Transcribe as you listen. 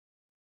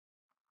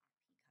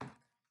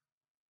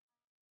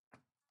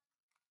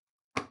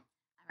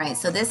All right,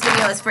 so this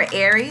video is for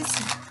Aries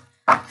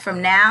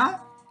from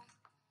now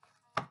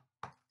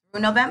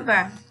through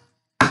November.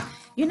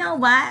 You know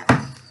what?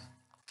 I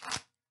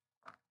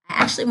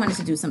actually wanted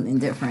to do something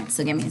different,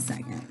 so give me a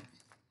second.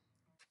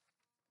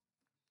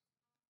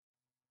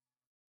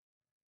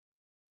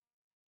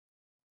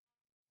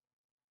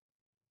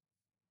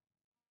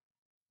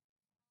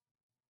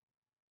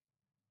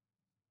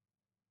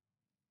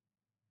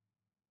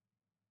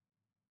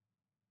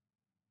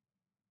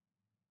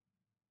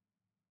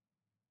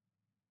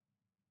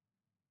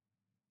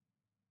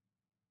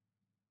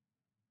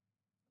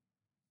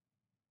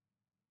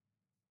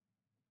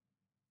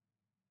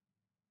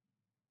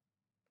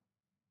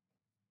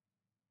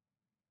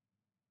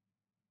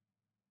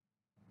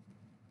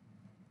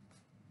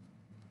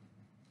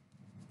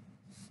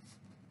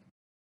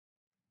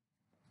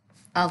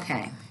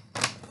 Okay.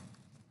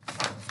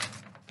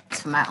 It's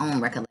for my own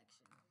recollection.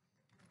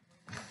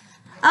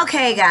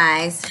 Okay,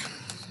 guys.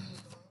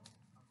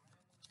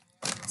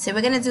 So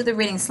we're gonna do the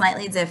reading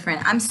slightly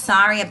different. I'm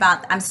sorry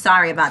about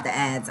the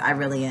ads. I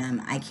really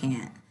am. I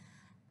can't.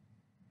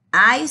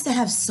 I used to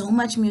have so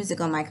much music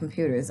on my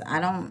computers.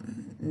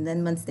 And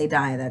then once they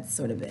die, that's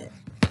sort of it.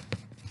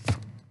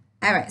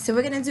 All right, so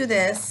we're gonna do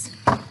this.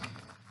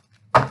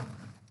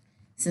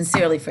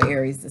 Sincerely for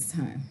Aries this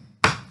time.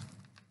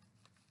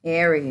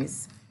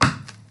 Aries.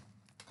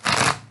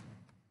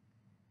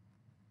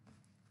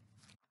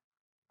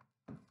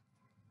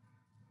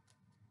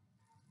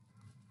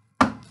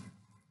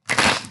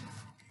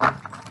 All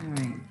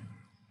right.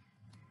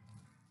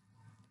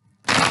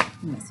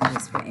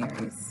 Messages for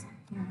Aries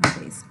here on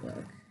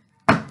Facebook.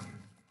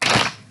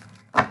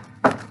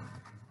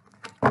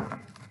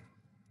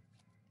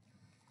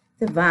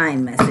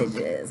 Divine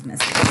messages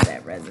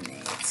that resonate.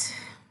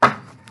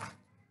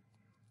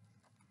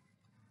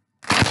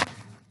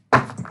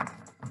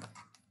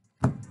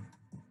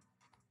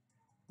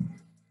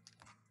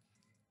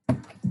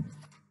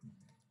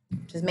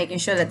 Just making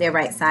sure that they're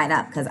right side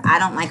up, because I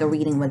don't like a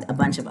reading with a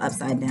bunch of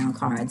upside down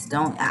cards.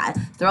 Don't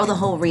throw the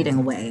whole reading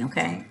away,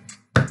 okay?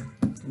 Do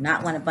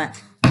not want a bunch.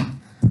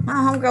 My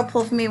homegirl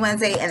pulled for me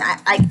Wednesday, and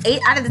like 8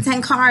 out of the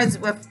 10 cards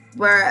were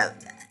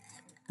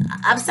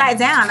upside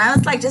down. I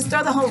was like, just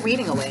throw the whole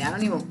reading away. I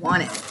don't even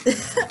want it.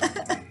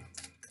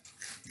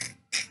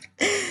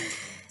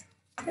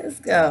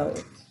 Let's go.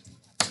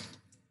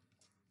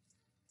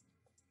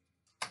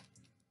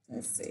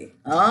 Let's see.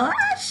 Oh,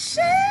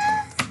 shit.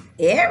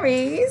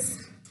 Aries.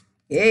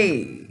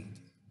 Hey.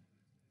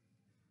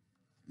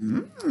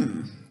 Okay.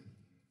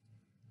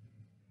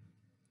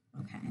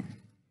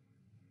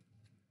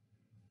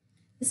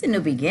 It's a new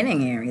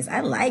beginning, Aries.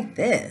 I like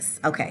this.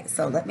 Okay,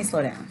 so let me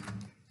slow down.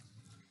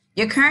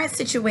 Your current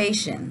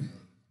situation.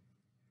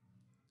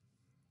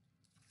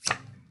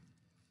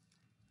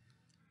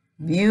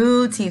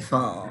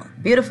 Beautiful.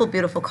 Beautiful,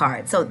 beautiful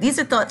card. So these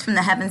are thoughts from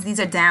the heavens. These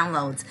are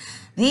downloads.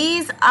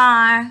 These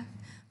are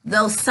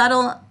those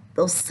subtle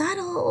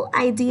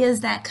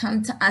ideas that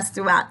come to us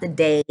throughout the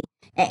day.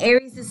 And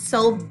Aries is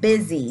so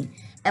busy.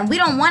 And we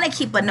don't want to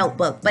keep a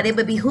notebook, but it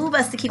would behoove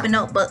us to keep a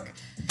notebook,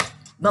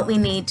 but we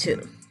need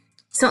to.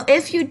 So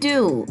if you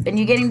do, and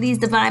you're getting these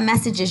divine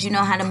messages, you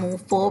know how to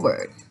move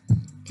forward.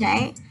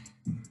 Okay?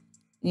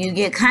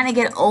 You kind of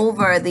get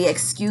over the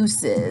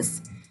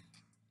excuses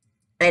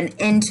and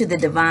into the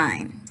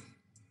divine.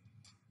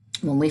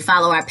 When we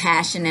follow our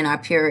passion and our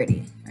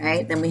purity,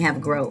 right? Then we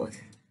have growth,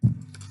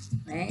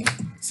 right?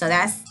 So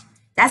that's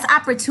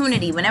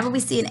opportunity. Whenever we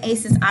see an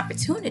ace, it's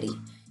opportunity.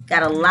 You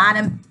got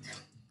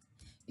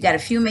a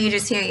few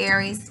majors here,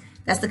 Aries.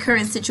 That's the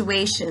current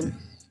situation.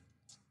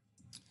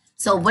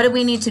 So what do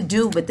we need to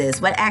do with this?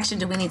 What action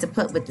do we need to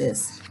put with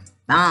this?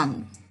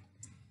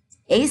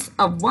 Ace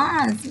of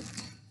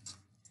Wands.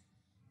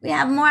 We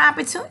have more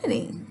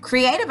opportunity,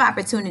 creative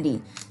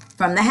opportunity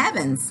from the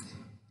heavens.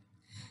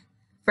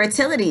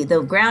 Fertility,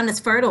 the ground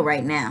is fertile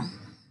right now.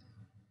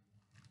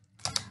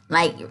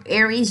 Like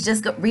Aries,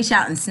 just reach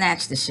out and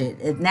snatch the shit.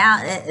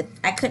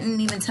 I couldn't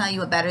even tell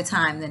you a better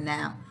time than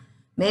now.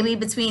 Maybe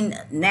between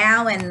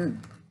now and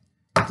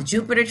the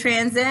Jupiter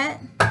transit,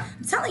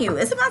 I'm telling you,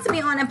 it's about to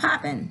be on and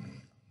popping.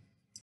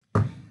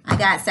 I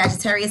got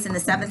Sagittarius in the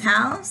 7th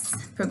house,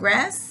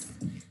 progress.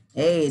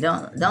 Hey,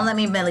 don't let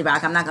me Millie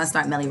rock. I'm not going to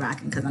start Millie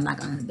rocking because I'm not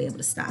going to be able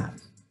to stop.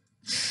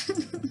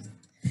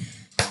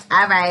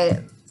 All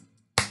right.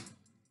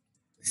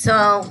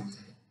 So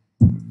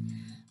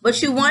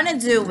what you want to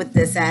do with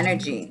this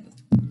energy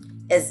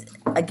is,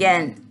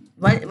 again,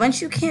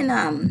 once you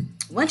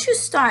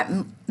start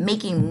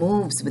making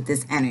moves with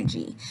this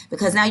energy,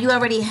 because now you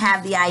already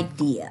have the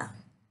idea.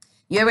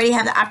 You already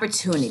have the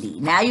opportunity.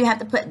 Now you have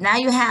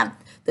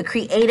the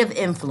creative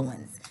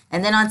influence.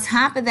 And then on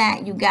top of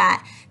that, you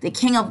got the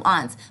King of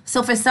Wands.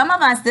 So for some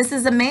of us, this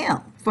is a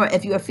male.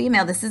 If you're a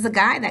female, this is a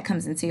guy that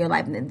comes into your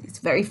life. And it's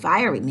very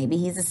fiery. Maybe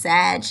he's a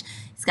Sag.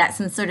 He's got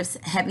some sort of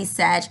heavy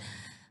Sag,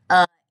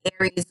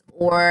 Aries,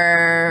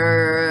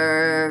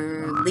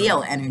 or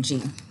Leo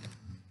energy.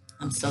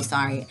 I'm so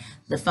sorry.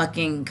 The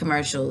fucking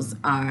commercials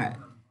are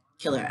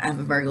killer. I have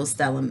a Virgo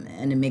stellium,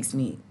 and it makes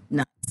me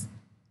nuts.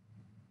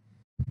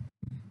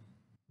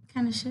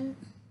 kind of shit.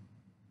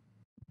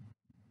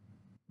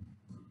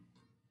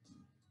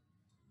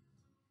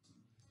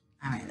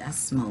 All right, that's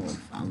smooth.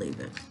 I'll leave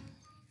it.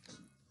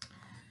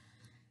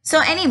 So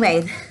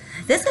anyway,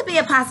 this could be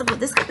a possible,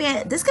 this could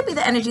be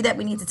the energy that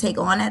we need to take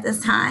on at this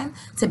time,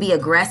 to be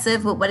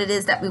aggressive with what it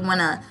is that we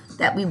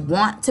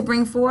want to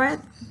bring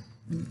forth.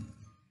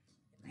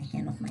 My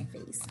hand off my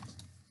face.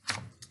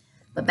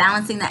 But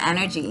balancing the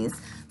energies,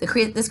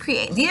 there's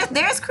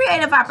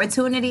creative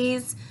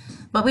opportunities,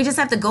 but we just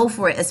have to go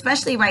for it,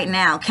 especially right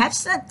now.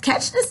 Catch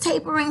this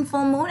tapering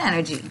full moon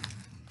energy.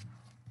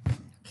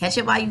 Catch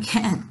it while you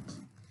can.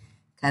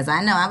 Because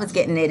I know I was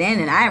getting it in,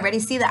 and I already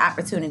see the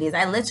opportunities.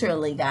 I went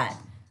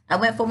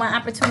for one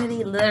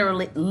opportunity,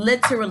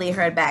 literally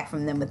heard back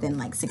from them within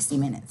like 60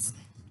 minutes.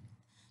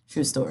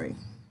 True story.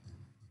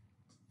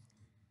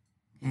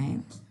 Okay.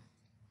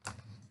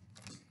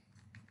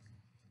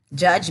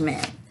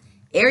 Judgment.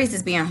 Aries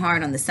is being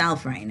hard on the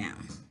self right now.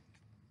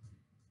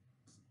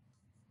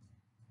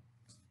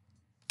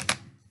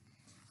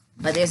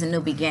 But there's a new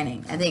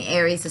beginning. I think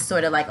Aries is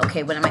sort of like,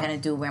 okay, what am I going to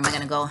do? Where am I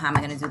going to go? How am I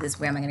going to do this?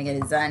 Where am I going to get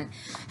it done?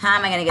 How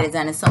am I going to get it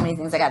done? There's so many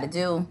things I got to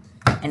do.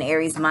 And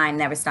Aries' mind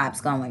never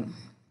stops going.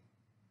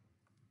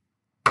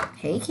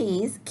 Hey,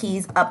 Keys.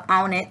 Keys up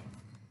on it.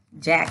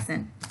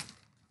 Jackson.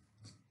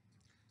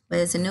 But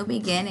it's a new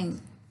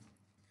beginning.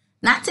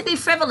 Not to be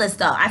frivolous,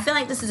 though. I feel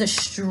like this is a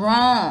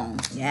strong,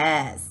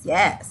 yes,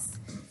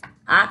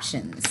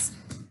 options.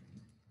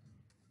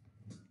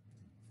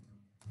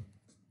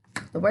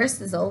 The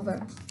worst is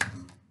over.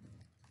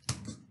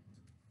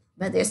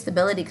 But there's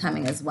stability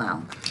coming as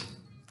well.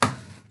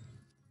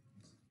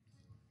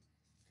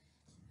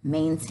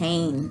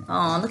 Maintain.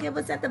 Oh, look at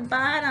what's at the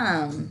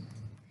bottom.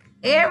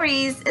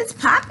 Aries, it's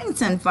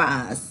Poppington for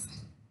us.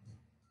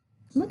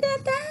 Look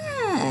at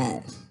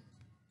that.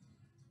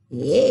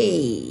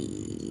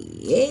 Yay,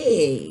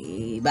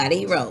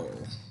 body roll.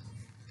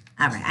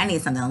 All right, I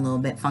need something a little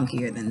bit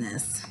funkier than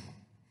this.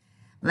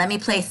 Let me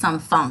play some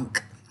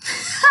funk.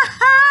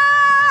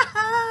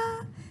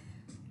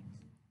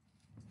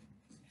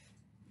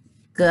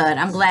 Good.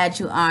 I'm glad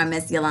you are,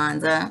 Miss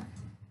Yolanda.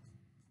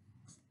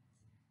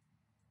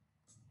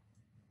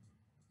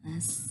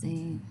 Let's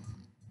see.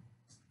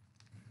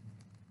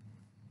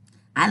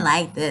 I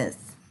like this.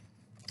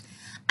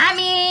 I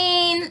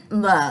mean,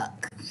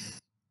 look.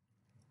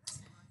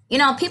 You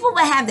know, people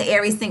would have the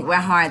Aries think we're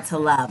hard to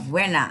love.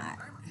 We're not.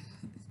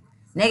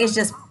 Niggas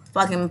just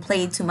fucking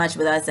played too much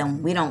with us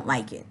and we don't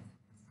like it.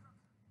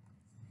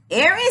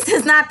 Aries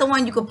is not the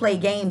one you could play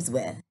games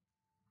with.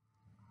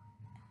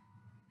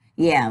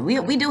 Yeah,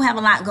 we do have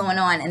a lot going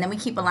on, and then we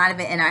keep a lot of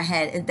it in our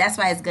head. That's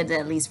why it's good to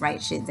at least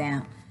write shit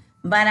down.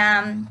 But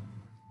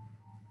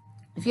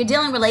if you're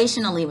dealing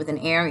relationally with an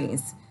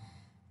Aries,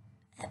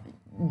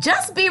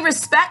 just be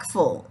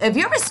respectful. If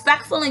you're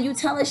respectful and you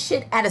tell us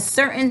shit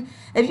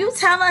if you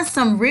tell us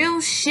some real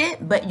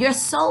shit, but you're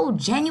so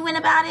genuine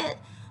about it,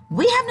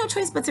 we have no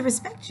choice but to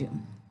respect you.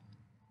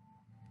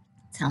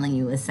 Telling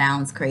you, it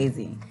sounds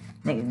crazy.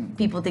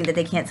 People think that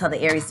they can't tell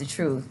the Aries the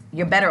truth.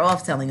 You're better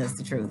off telling us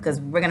the truth,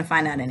 because we're going to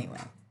find out anyway.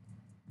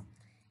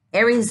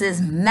 Aries is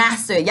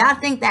master. Y'all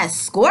think that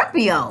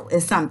Scorpio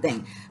is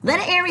something. Let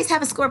an Aries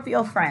have a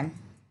Scorpio friend.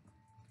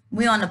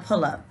 We on the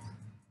pull-up.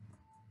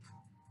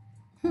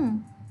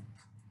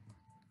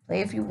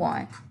 Play if you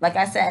want. Like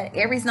I said,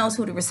 Aries knows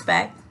who to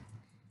respect.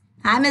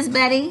 Hi, Miss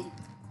Betty.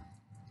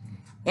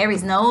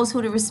 Aries knows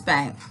who to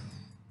respect.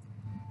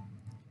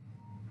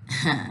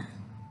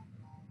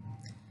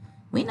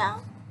 We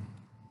know.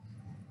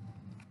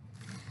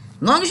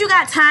 As long as you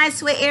got ties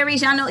to an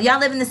Aries, y'all know, y'all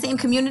live in the same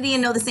community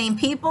and know the same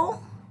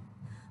people,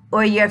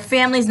 or your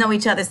families know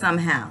each other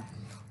somehow,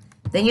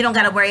 then you don't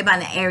got to worry about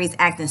the Aries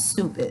acting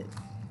stupid.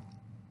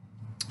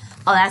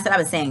 Oh, that's what I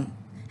was saying.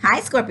 Hi,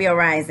 Scorpio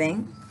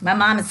rising. My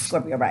mom is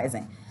Scorpio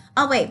rising.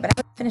 Oh, wait, but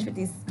I finished with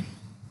these.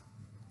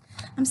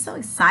 I'm so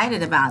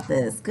excited about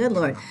this. Good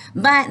Lord.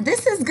 But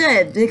this is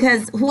good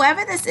because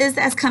whoever this is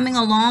that's coming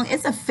along,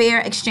 it's a fair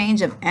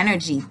exchange of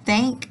energy.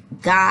 Thank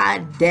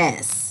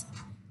Goddess.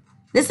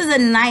 This is a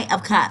Knight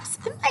of Cups.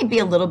 It might be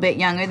a little bit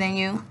younger than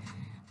you.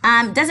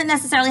 Doesn't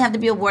necessarily have to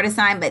be a water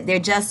sign, but they're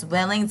just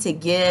willing to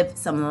give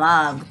some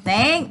love.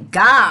 Thank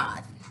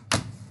God.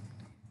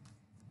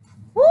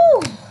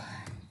 Woo.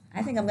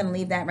 I think I'm going to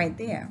leave that right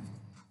there.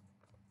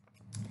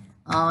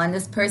 Oh, and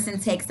this person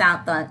takes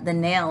out the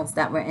nails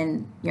that were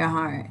in your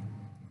heart.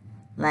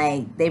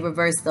 Like, they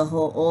reverse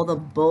all the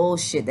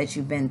bullshit that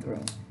you've been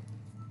through.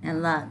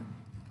 And love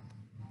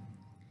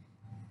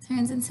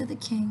turns into the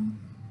king.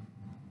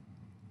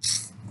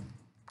 He's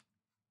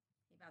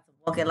about to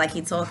walk it like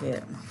he talk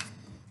it.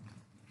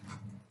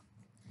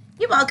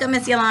 You're welcome,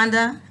 Miss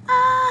Yolanda.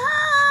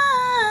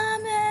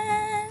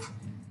 Amen.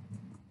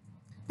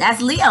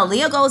 That's Leo.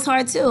 Leo goes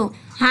hard too.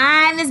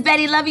 Hi, Miss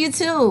Betty. Love you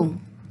too.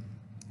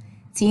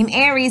 Team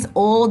Aries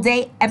all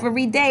day,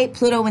 every day.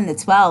 Pluto in the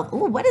 12th.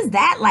 Ooh, what is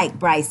that like,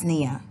 Bryce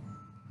Nia?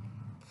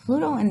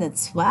 Pluto in the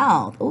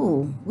 12th.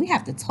 Ooh, we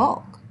have to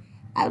talk.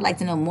 I would like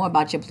to know more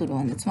about your Pluto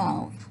in the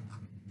 12th.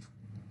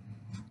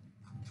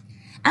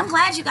 I'm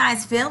glad you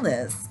guys feel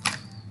this.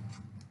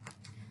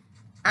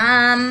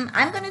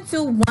 I'm gonna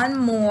do one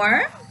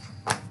more.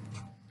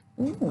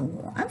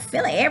 Ooh, I'm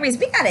feeling Aries.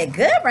 We got it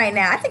good right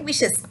now. I think we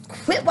should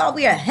quit while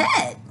we're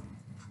ahead.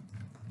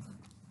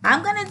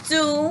 We're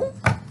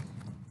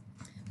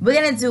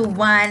gonna do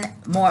one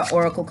more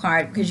oracle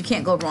card because you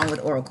can't go wrong with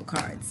oracle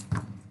cards.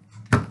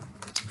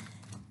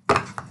 All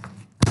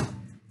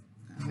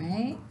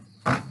right.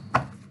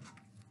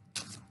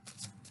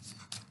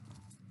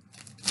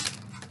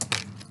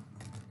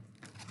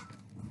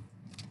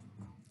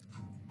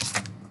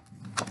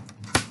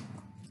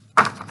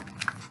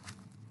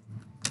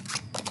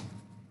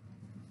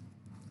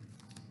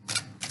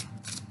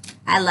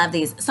 I love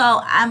these.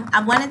 So I'm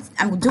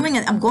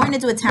going to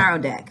do a tarot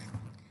deck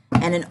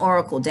and an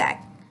oracle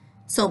deck.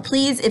 So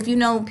please, if you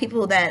know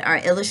people that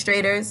are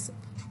illustrators,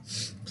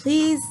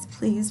 please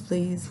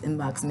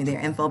inbox me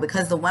their info,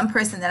 because the one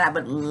person that I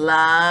would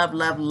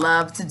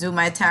love to do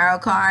my tarot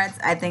cards,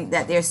 I think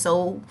that they're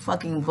so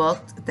fucking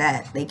booked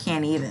that they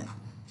can't even.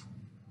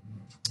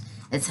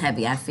 It's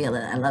heavy. I feel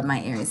it. I love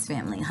my Aries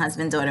family.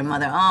 Husband, daughter,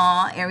 mother.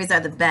 Oh, Aries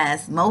are the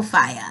best. Mo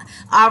fire.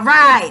 All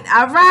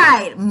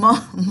right.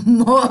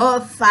 Mo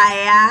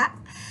fire.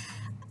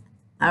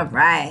 All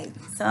right.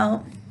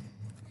 So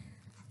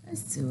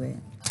let's do it.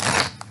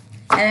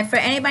 And for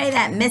anybody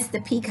that missed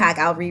the peacock,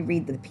 I'll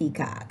reread the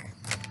peacock.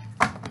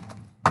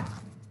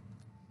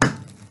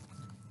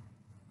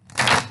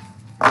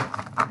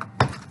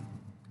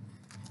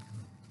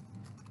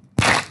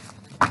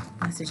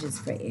 Messages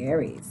for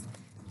Aries.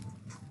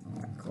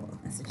 Oracle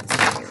messages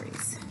for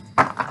Aries.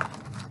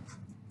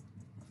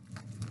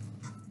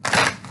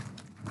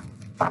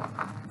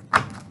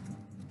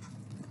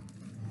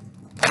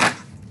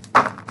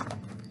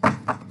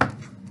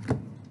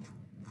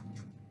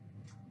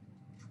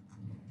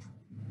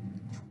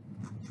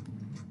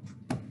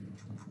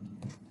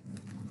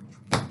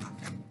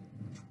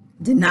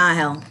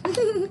 Denial.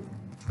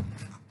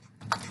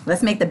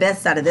 Let's make the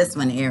best out of this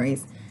one,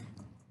 Aries.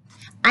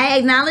 I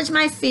acknowledge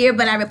my fear,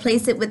 but I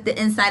replace it with the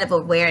insight of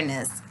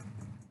awareness.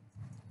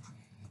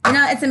 You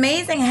know, it's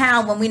amazing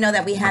how when we know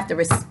that we have to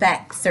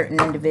respect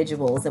certain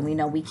individuals and we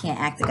know we can't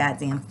act a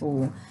goddamn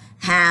fool,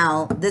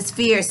 how this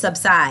fear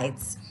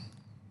subsides.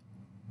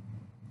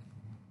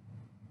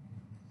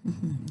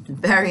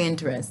 Very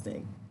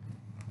interesting.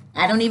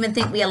 I don't even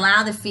think we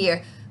allow the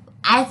fear.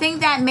 I think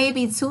that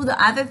maybe too, the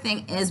other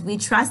thing is we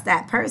trust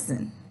that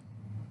person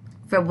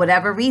for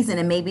whatever reason,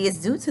 and maybe it's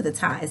due to the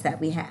ties that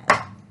we have.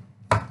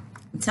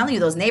 I'm telling you,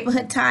 those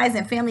neighborhood ties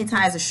and family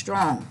ties are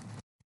strong.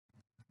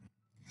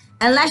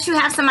 Unless you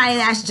have somebody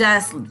that's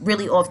just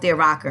really off their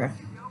rocker.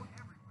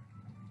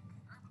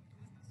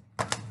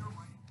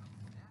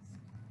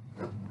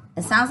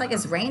 It sounds like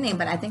it's raining,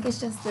 but I think it's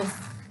just this.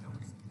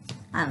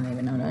 I don't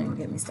even know. Don't even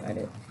get me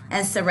started.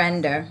 And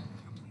surrender.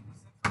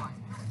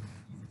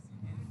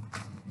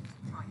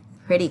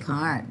 Pretty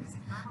cards.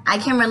 I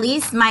can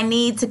release my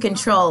need to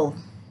control.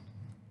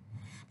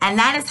 And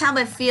that is how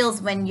it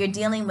feels when you're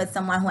dealing with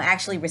someone who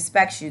actually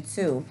respects you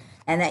too.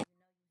 And that you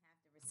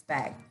have to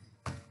respect.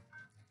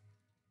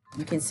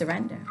 You can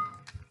surrender.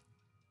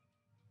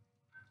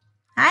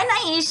 Hi,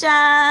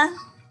 Naisha.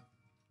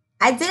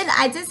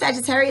 I did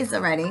Sagittarius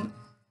already.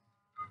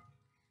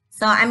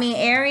 So, I mean,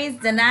 Aries,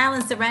 denial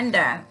and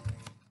surrender.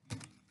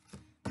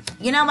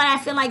 You know what I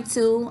feel like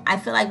too? I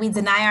feel like we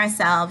deny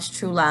ourselves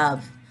true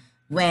love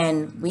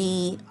when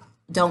we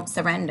don't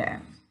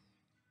surrender.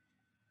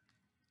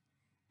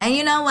 And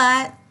you know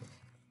what?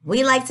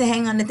 We like to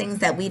hang on to things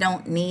that we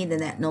don't need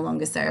and that no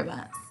longer serve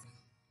us.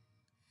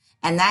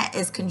 And that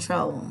is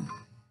control.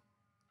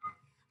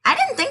 I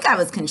didn't think I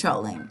was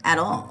controlling at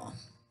all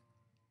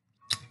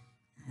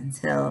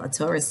until a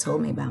Taurus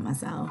told me about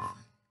myself.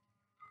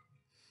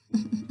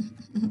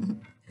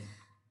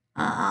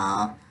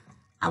 Uh-oh.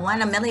 I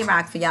want a Millie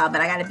Rock for y'all,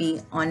 but I got to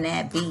be on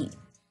that beat.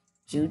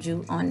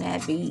 Juju on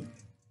that beat.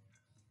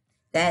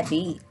 That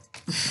beat.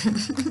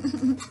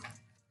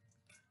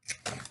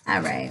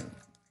 All right.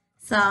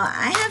 So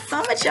I have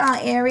fun with y'all,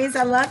 Aries.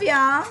 I love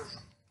y'all.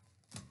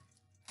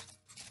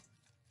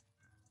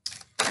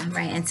 All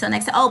right. Until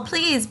next time. Oh,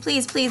 please,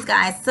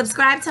 guys,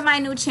 subscribe to my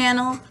new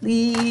channel,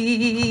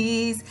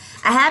 please.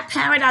 I have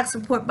Paradox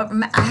Report, but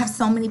remember, I have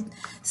so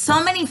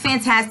many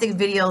fantastic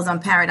videos on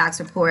Paradox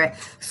Report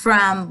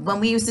from when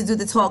we used to do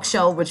the talk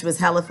show, which was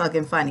hella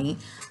fucking funny,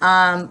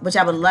 which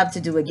I would love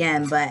to do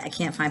again, but I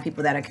can't find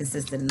people that are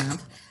consistent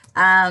enough.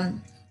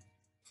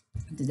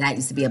 That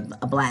used to be a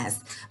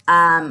blast.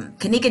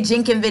 Kanika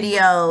Jenkins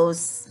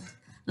videos.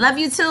 Love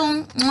you too.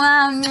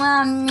 Mwah,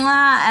 mwah,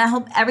 mwah. I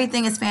hope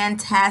everything is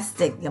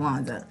fantastic,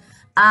 Yolanda.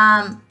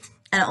 And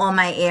all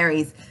my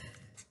Aries.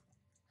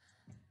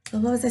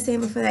 But what was I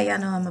saying before that? Y'all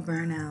know I'm a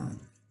burnout.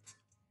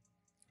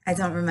 I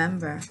don't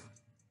remember.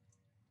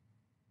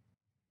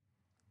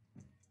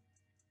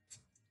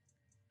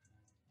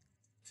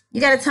 You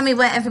got to tell me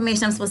what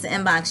information I'm supposed to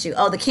inbox you.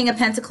 Oh, the King of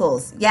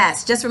Pentacles.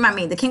 Yes, just remind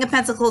me. The King of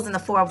Pentacles and the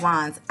Four of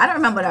Wands. I don't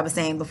remember what I was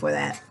saying before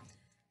that.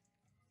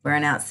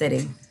 Burnout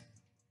City.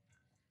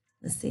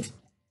 Let's see.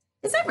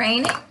 Is it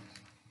raining?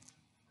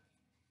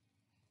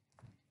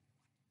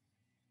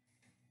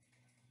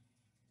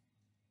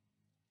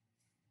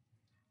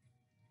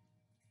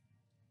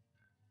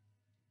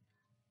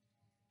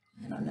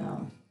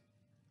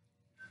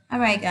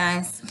 right,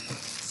 guys.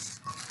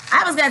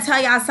 I was going to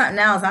tell y'all something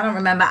else. I don't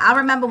remember. I'll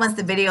remember once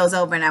the video's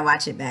over and I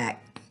watch it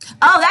back.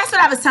 Oh, that's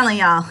what I was telling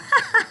y'all.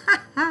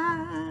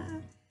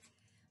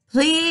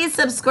 Please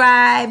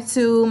subscribe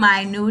to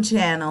my new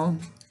channel.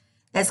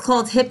 It's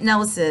called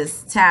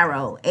Hypgnosis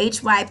Tarot.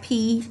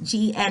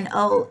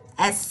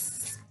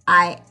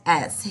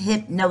 Hypgnosis.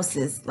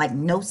 Hypnosis. Like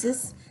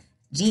gnosis.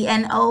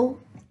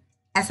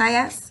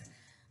 Gnosis.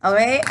 All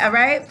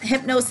right.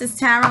 Hypgnosis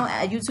Tarot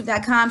at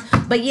youtube.com.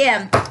 But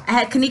yeah, I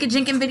had Kanika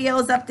Jenkins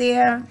videos up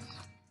there.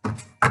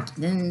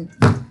 Then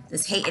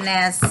this hating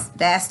ass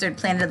bastard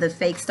Planet of the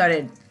Fake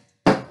started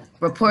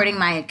reporting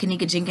my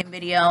Kanika Jenkins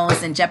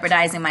videos and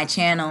jeopardizing my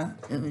channel.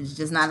 It was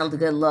just not a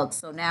good look.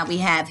 So now we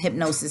have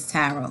Hypgnosis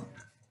Tarot.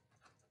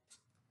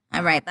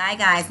 All right, bye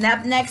guys.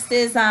 Now next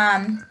is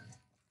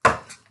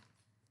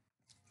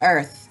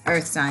Earth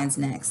signs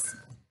next.